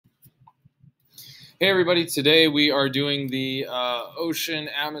Hey everybody, today we are doing the Ocean,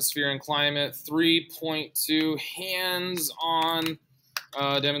 Atmosphere, and Climate 3.2 hands-on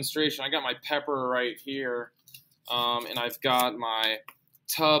demonstration. I got my pepper right here, and I've got my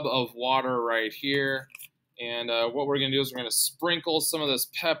tub of water right here. And what we're going to do is we're going to sprinkle some of this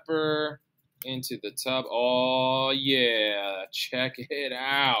pepper into the tub. Oh yeah, check it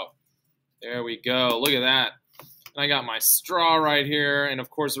out. There we go, look at that. And I got my straw right here, and of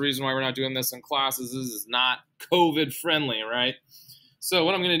course the reason why we're not doing this in classes is it's not COVID friendly, right? So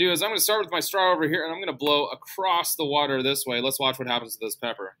what I'm going to do is I'm going to start with my straw over here, and I'm going to blow across the water this way. Let's watch what happens to this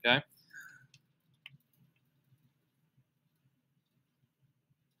pepper, okay?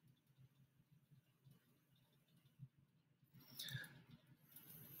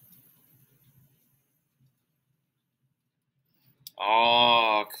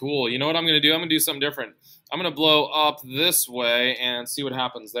 Oh, cool. You know what I'm going to do? I'm going to do something different. I'm going to blow up this way and see what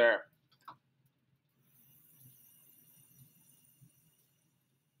happens there.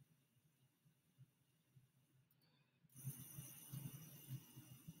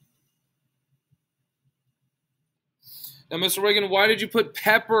 Now, Mr. Wiggin, why did you put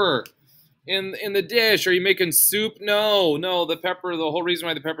pepper in the dish? Are you making soup? No, the pepper, the whole reason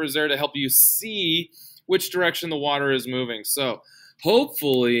why the pepper is there to help you see which direction the water is moving. So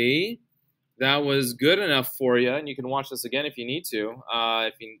hopefully that was good enough for you, and you can watch this again if you need to,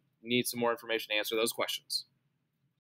 if you need some more information to answer those questions.